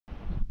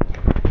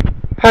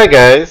Hi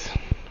guys,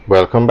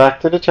 welcome back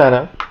to the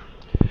channel.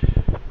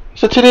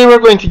 So today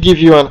we're going to give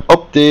you an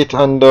update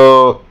on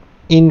the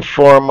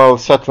informal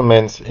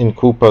settlements in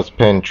Cooper's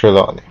Pen,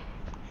 Trelawney.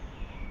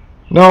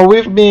 Now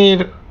we've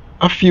made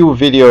a few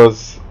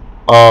videos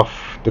of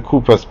the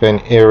Cooper's Pen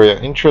area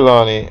in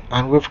Trelawney,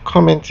 and we've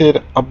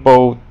commented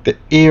about the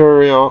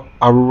area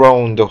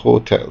around the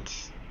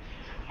hotels.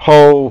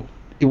 How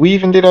we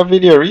even did a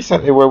video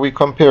recently where we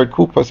compared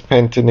Cooper's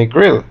Pen to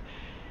Negril,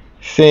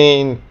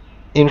 saying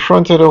in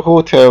front of the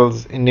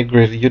hotels in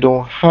Negril you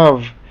don't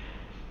have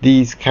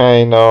these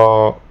kind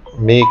of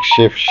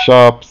makeshift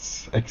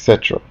shops,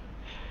 etc.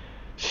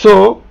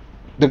 So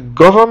the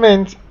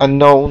government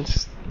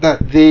announced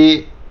that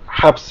they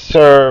have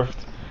served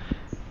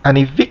an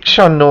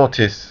eviction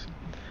notice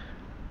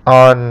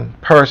on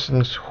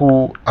persons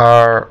who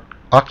are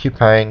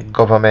occupying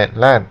government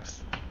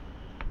lands.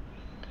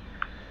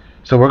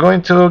 So we're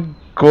going to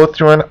go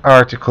through an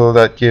article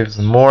that gives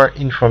more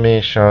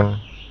information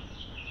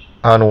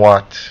on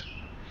what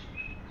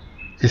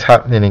is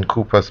happening in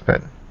Cooper's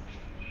Pen.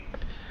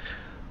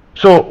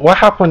 So what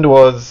happened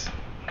was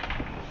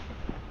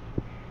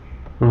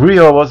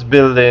Rio was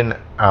building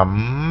a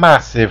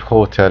massive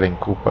hotel in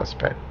Cooper's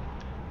Pen.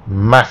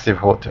 Massive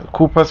hotel.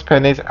 Cooper's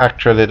Pen is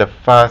actually the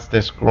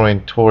fastest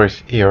growing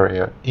tourist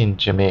area in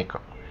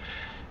Jamaica.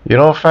 You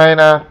don't find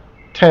a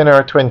 10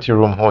 or 20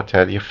 room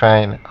hotel, you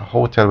find a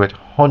hotel with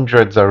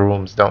hundreds of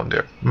rooms down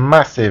there.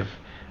 Massive,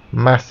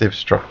 massive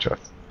structures.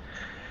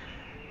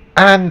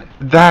 And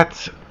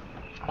that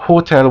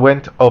hotel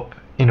went up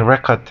in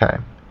record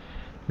time.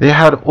 They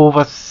had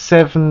over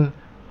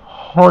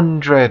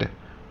 700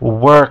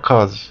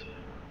 workers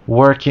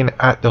working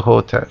at the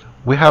hotel.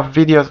 We have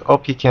videos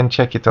up, you can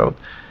check it out.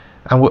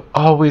 And we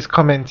always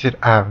commented,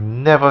 I've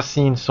never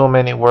seen so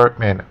many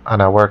workmen on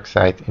a work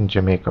site in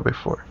Jamaica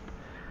before.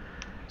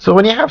 So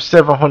when you have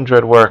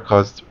 700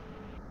 workers,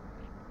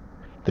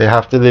 they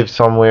have to live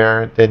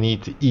somewhere, they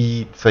need to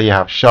eat, so you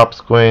have shops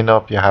going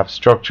up, you have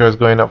structures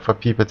going up for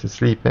people to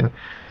sleep in.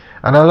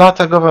 And a lot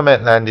of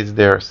government land is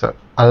there, so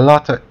a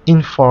lot of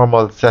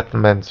informal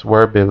settlements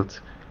were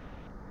built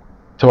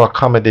to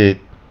accommodate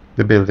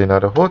the building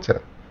of the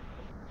hotel.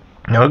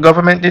 Now the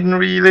government didn't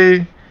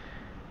really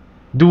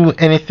do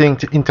anything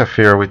to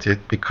interfere with it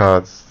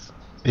because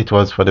it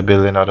was for the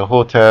building of the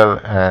hotel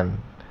and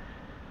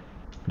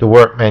the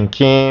workmen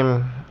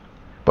came.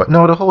 But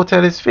now the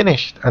hotel is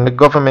finished and the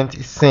government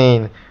is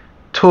saying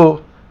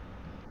to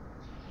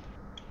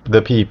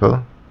the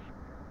people,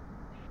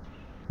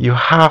 you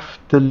have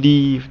to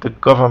leave the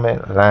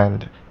government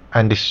land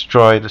and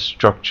destroy the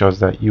structures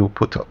that you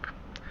put up.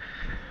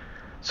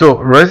 So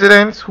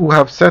residents who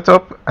have set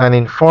up an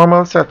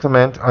informal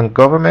settlement on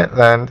government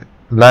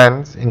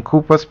lands in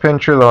Cooper's Pen,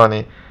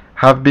 Trelawney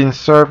have been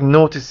served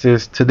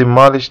notices to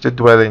demolish the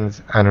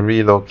dwellings and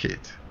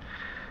relocate.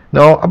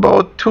 Now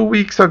about 2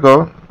 weeks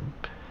ago,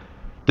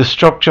 the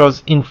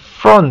structures in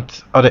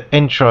front of the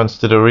entrance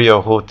to the Rio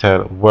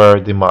Hotel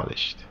were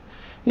demolished.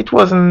 It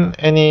wasn't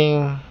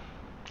any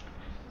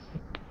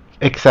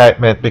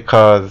excitement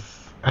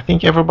because I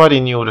think everybody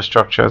knew the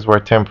structures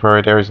were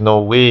temporary. There is no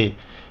way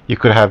you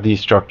could have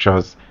these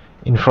structures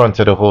in front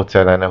of the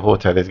hotel and the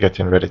hotel is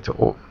getting ready to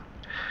open.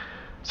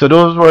 So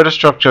those were the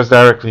structures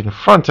directly in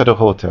front of the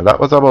hotel. That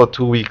was about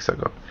 2 weeks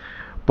ago.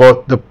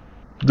 But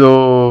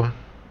the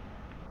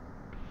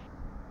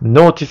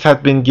notice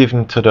had been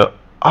given to the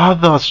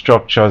other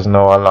structures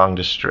now along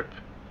the strip.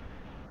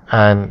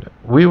 And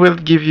we will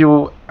give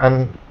you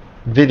a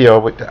video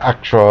with the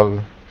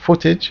actual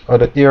footage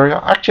of the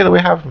area. Actually, we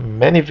have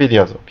many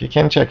videos up. You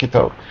can check it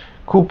out.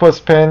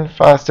 Cooper's Pen,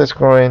 fastest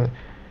growing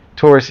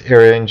tourist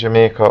area in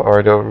Jamaica,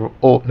 or the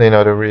opening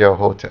of the Rio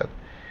Hotel.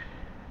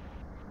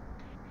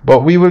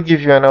 But we will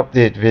give you an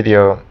update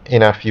video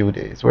in a few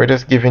days. We're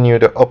just giving you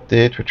the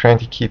update. We're trying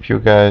to keep you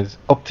guys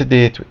up to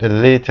date with the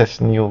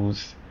latest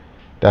news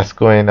that's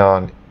going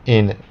on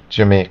in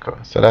Jamaica.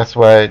 So that's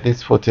why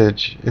this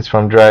footage is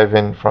from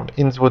driving from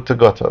Innswood to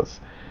Gutters.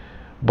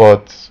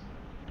 But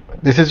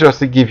this is just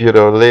to give you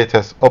the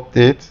latest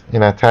update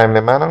in a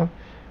timely manner.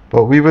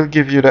 But we will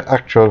give you the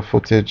actual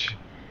footage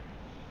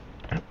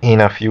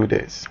in a few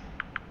days.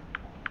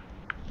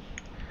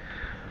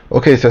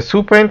 Okay, so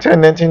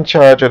Superintendent in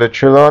charge of the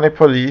Trelawney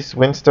Police,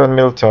 Winston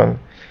Milton,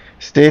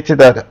 stated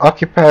that the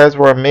occupiers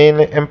were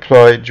mainly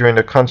employed during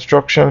the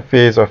construction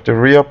phase of the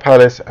Rio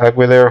Palace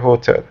Aguilera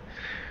Hotel.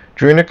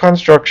 During the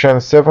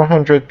construction,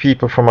 700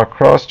 people from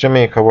across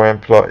Jamaica were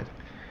employed.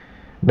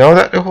 Now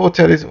that the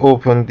hotel is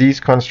open, these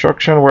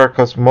construction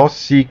workers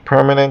must seek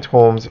permanent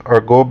homes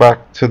or go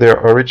back to their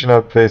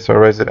original place of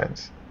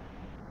residence.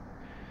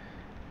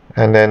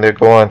 And then they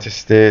go on to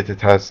state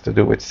it has to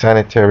do with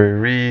sanitary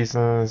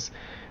reasons.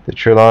 The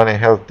Trelawney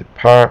Health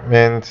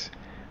Department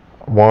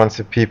wants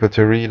the people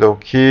to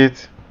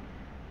relocate.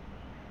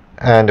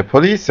 And the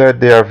police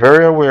said they are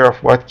very aware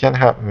of what can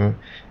happen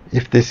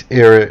if this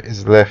area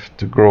is left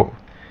to grow.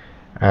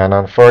 And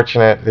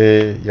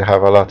unfortunately, you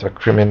have a lot of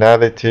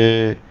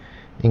criminality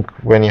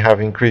when you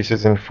have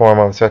increases in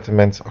formal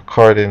settlements,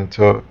 according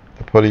to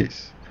the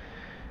police.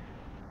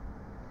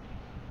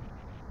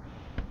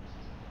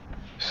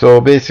 So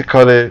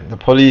basically, the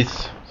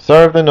police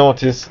serve the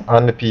notice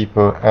on the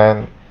people,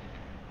 and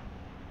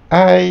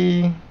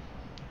I,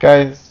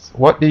 guys,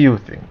 what do you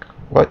think?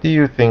 What do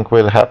you think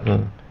will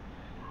happen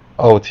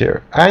out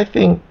here? I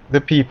think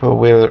the people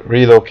will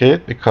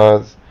relocate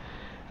because,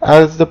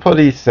 as the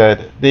police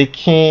said, they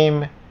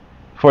came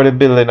for the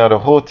building of the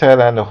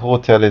hotel, and the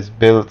hotel is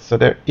built, so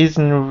there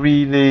isn't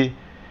really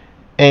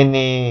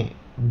any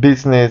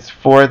business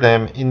for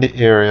them in the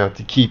area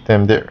to keep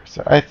them there.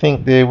 So I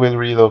think they will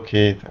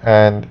relocate,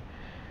 and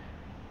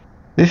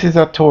this is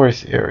a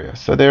tourist area,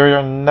 so they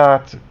are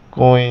not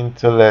going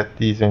to let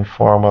these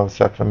informal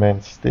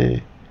settlements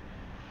stay.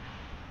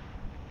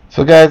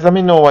 So guys, let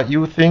me know what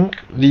you think.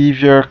 Leave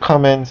your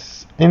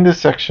comments in the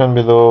section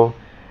below,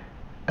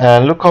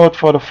 and look out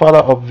for the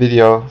follow-up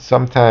video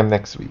sometime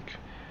next week.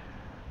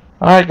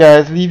 Alright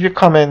guys, leave your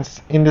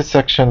comments in the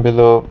section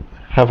below.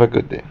 Have a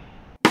good day.